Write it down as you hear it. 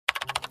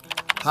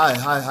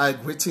Hi,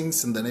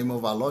 greetings in the name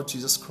of our Lord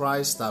Jesus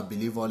Christ. I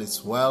believe all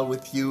is well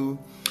with you.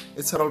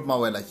 It's Harold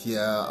Mawela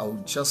here. I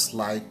would just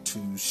like to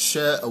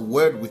share a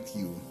word with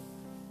you.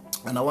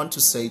 And I want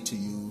to say to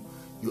you,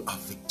 you are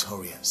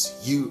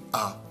victorious. You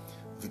are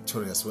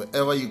victorious.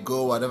 Wherever you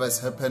go, whatever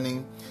is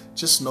happening,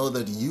 just know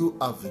that you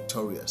are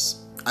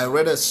victorious. I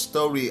read a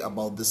story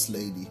about this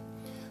lady.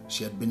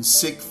 She had been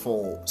sick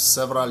for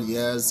several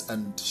years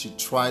and she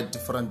tried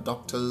different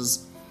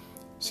doctors.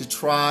 She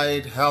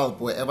tried help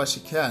wherever she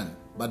can,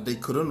 but they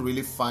couldn't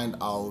really find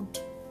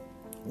out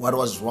what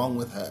was wrong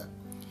with her.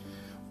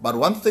 But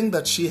one thing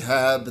that she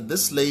had, that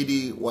this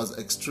lady was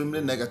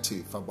extremely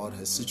negative about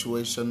her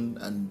situation,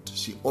 and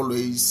she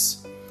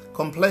always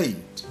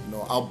complained,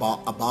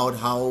 about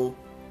how,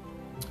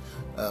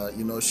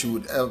 she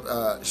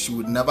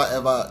would never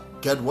ever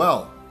get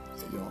well,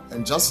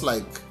 and just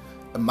like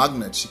a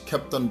magnet, she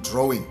kept on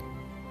drawing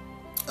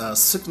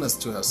sickness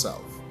to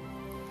herself.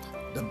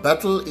 The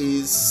battle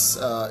is,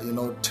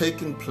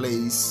 taking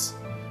place,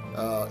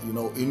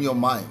 in your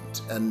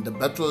mind, and the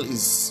battle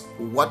is,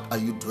 what are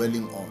you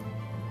dwelling on?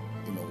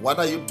 What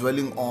are you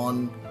dwelling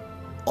on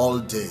all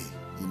day?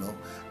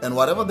 And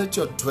whatever that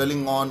you're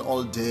dwelling on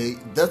all day,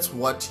 that's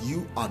what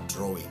you are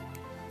drawing.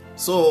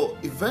 So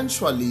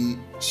eventually,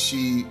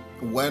 she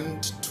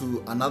went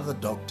to another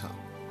doctor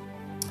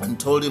and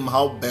told him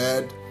how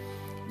bad,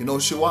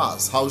 she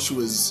was, how she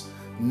was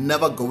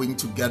never going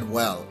to get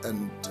well,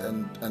 and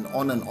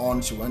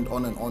on. She went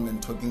on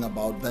and talking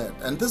about that.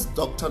 And this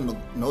doctor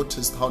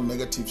noticed how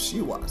negative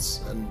she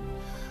was,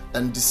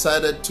 and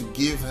decided to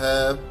give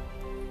her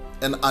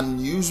an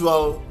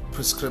unusual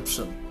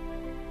prescription.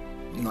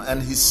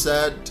 And he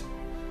said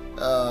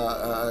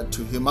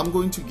to him, "I'm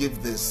going to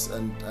give this,"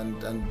 and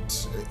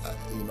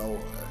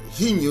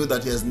he knew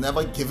that he has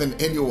never given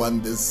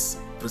anyone this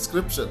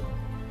prescription.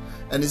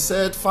 And he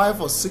said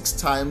 5 or 6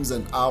 times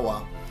an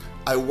hour,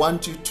 I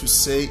want you to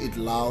say it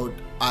loud,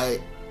 I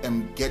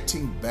am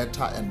getting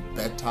better and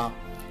better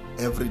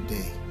every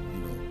day,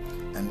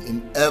 and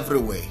in every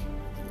way.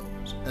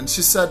 And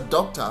she said,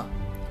 "Doctor,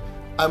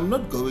 I'm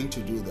not going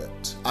to do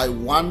that. I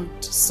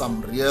want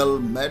some real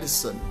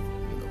medicine.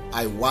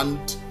 I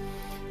want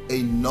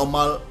a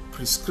normal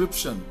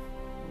prescription."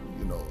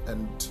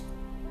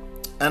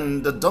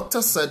 And the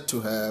doctor said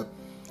to her,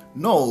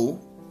 "No,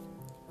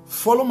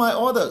 follow my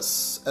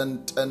orders,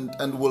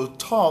 and we'll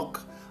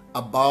talk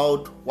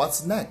about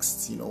what's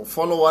next.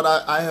 Follow what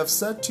I have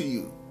said to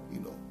you."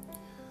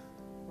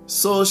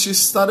 So she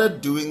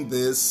started doing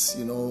this,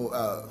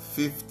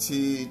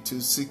 50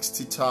 to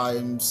 60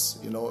 times,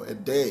 a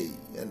day.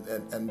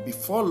 And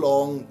before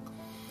long,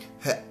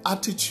 her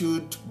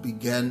attitude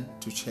began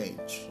to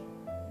change.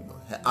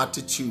 Her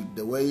attitude,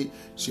 the way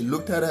she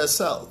looked at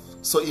herself.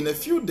 So in a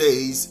few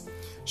days,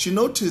 she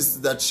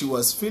noticed that she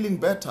was feeling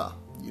better.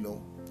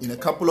 In a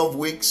couple of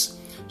weeks,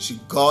 she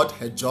got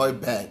her joy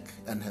back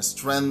and her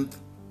strength,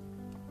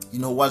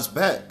 was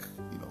back.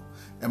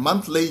 A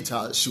month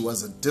later, she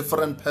was a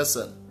different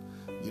person.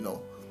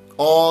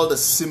 All the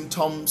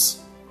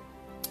symptoms,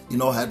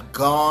 had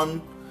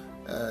gone,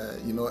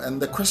 and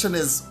the question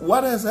is,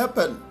 what has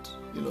happened?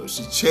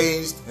 She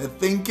changed her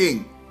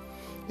thinking.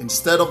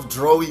 Instead of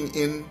drawing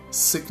in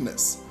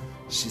sickness,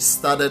 she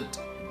started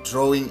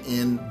drawing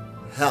in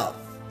health.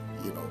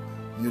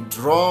 You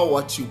draw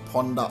what you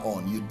ponder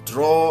on. You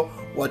draw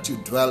what you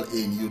dwell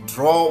in. You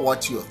draw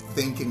what you're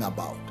thinking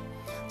about.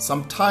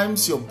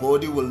 Sometimes your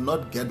body will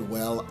not get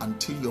well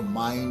until your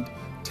mind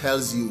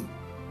tells you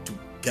to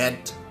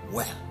get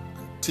well.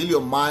 Until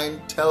your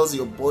mind tells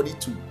your body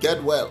to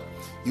get well.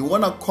 You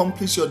want to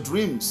accomplish your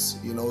dreams,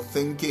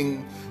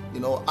 thinking,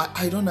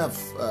 I don't have,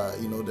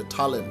 the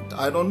talent.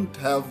 I don't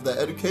have the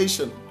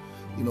education.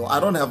 I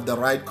don't have the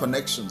right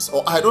connections,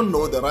 or I don't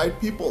know the right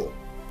people.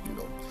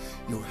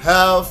 You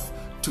have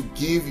to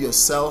give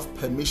yourself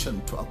permission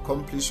to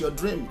accomplish your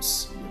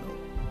dreams.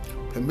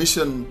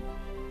 Permission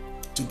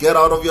to get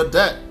out of your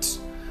debt.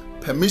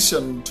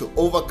 Permission to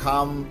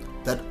overcome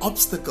that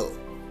obstacle.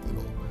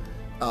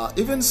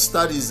 Even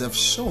studies have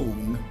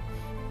shown,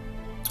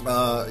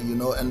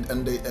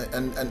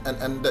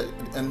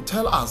 and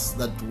tell us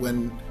that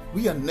when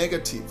we are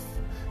negative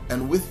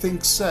and we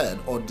think sad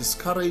or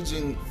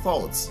discouraging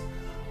thoughts,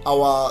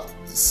 our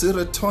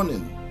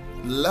serotonin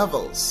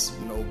levels,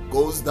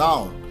 goes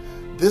down.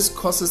 This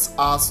causes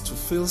us to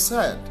feel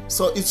sad.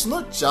 So it's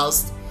not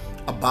just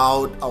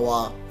about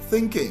our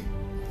thinking.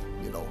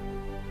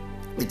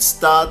 It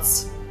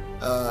starts,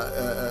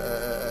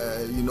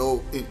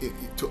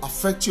 to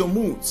affect your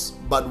moods.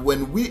 But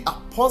when we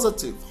are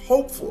positive,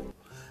 hopeful,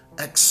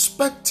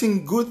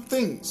 expecting good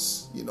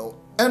things,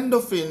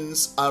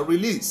 endorphins are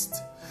released.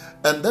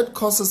 And that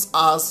causes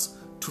us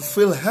to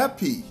feel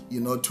happy,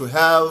 to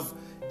have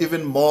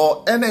even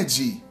more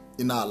energy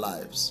in our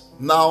lives.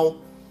 Now,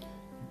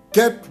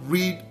 get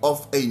rid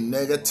of a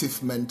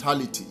negative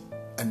mentality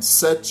and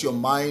set your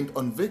mind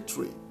on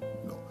victory.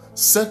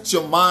 Set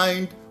your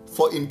mind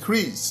for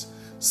increase.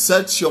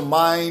 Set your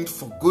mind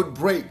for good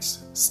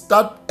breaks.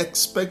 Start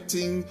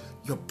expecting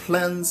your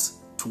plans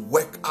to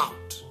work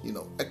out.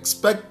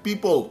 Expect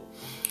people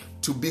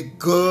to be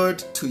good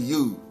to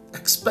you.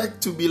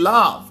 Expect to be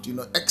loved,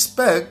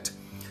 expect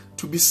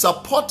to be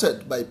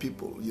supported by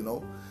people,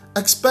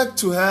 expect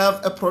to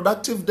have a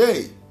productive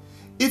day.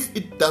 If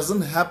it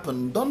doesn't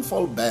happen, don't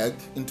fall back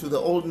into the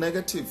old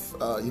negative,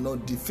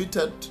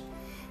 defeated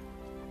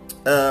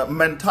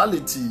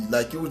mentality.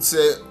 Like you would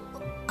say,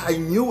 I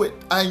knew it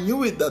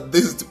that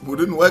this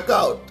wouldn't work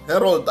out.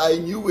 Harold, I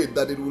knew it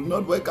that it will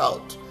not work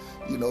out.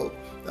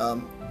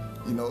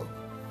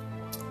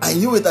 I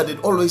knew it that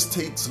it always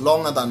takes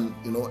longer than,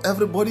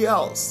 everybody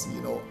else.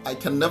 I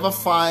can never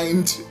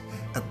find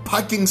a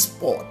parking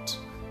spot.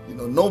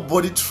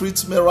 Nobody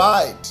treats me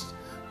right.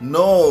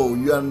 No,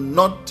 you are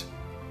not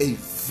a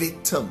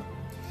victim.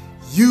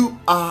 You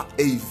are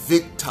a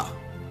victor.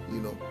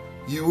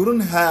 You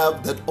wouldn't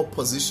have that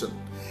opposition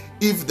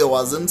if there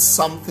wasn't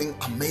something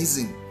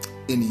amazing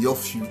in your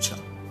future.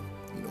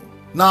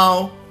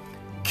 Now,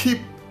 keep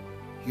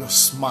your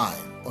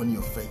smile on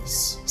your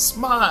face.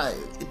 Smile.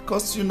 It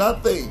costs you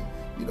nothing.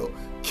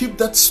 Keep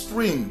that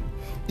spring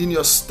in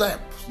your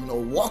step.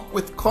 Walk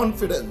with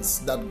confidence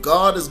that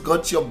God has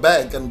got your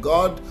back and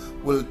God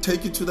will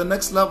take you to the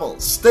next level.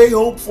 Stay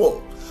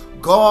hopeful.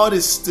 God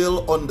is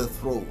still on the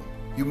throne.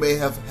 You may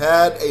have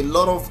had a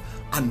lot of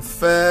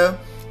unfair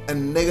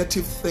and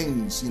negative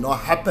things,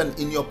 happen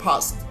in your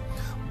past,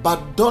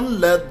 but don't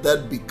let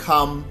that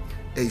become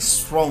a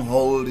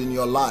stronghold in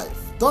your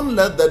life. Don't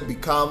let that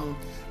become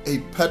a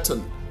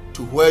pattern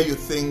to where you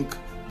think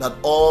that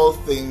all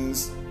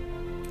things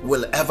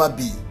will ever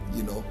be,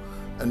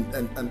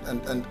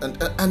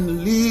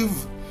 and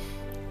live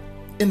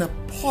in a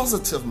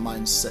positive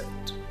mindset.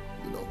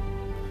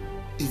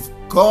 If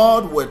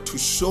God were to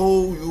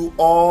show you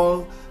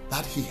all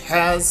that He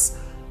has,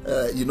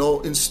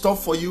 in store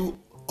for you,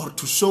 or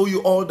to show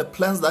you all the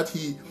plans that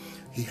He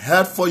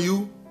had for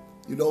you,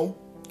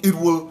 it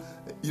will,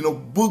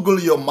 boggle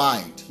your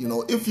mind.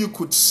 If you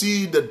could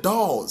see the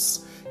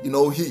doors,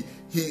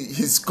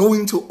 He's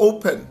going to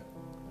open,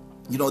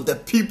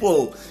 the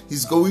people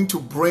He's going to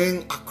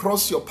bring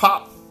across your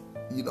path,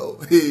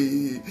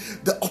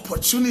 the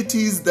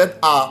opportunities that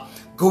are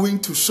going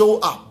to show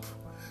up.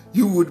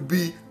 You would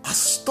be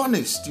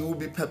astonished, you will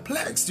be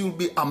perplexed, you will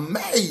be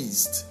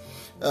amazed,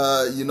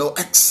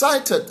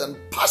 excited and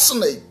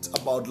passionate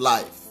about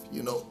life.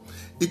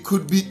 It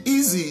could be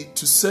easy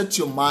to set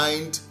your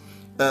mind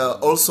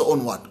also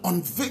on what?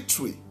 On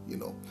victory.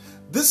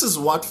 This is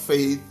what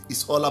faith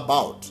is all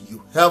about.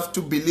 You have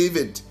to believe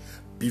it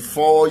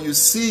before you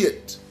see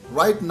it.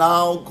 Right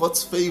now,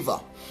 God's favor,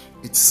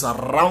 it's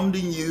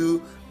surrounding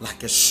you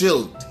like a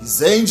shield.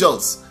 His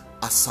angels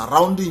are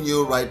surrounding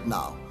you right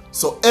now.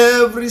 So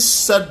every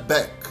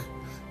setback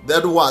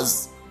that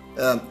was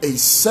a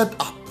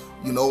setup,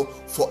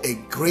 for a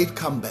great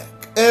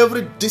comeback,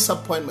 every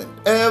disappointment,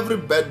 every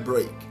bad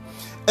break,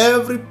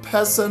 every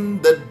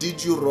person that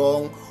did you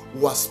wrong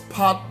was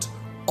part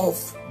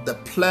of the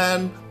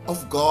plan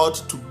of God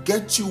to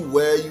get you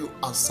where you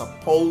are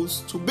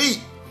supposed to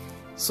be.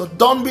 So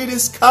don't be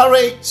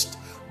discouraged.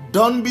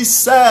 Don't be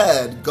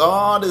sad.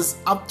 God is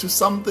up to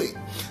something.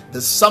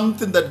 There's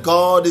something that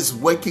God is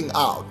working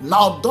out.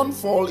 Now, don't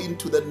fall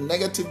into the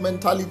negative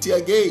mentality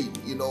again,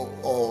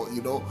 or,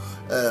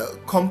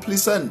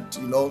 complacent,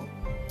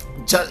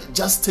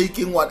 just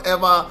taking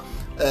whatever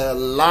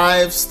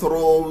life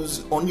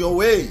throws on your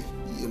way,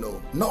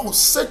 No,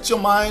 set your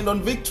mind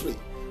on victory,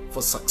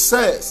 for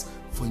success,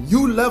 for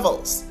new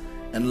levels.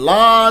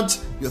 Enlarge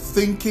your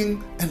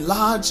thinking,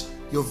 enlarge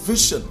your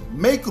vision.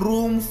 Make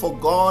room for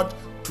God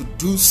to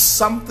do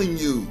something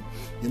new,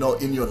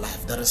 in your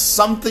life. There is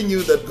something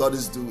new that God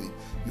is doing.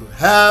 You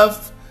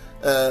have,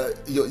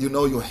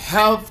 you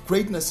have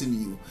greatness in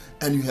you,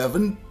 and you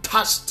haven't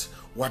touched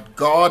what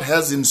God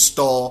has in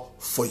store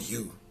for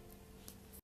you.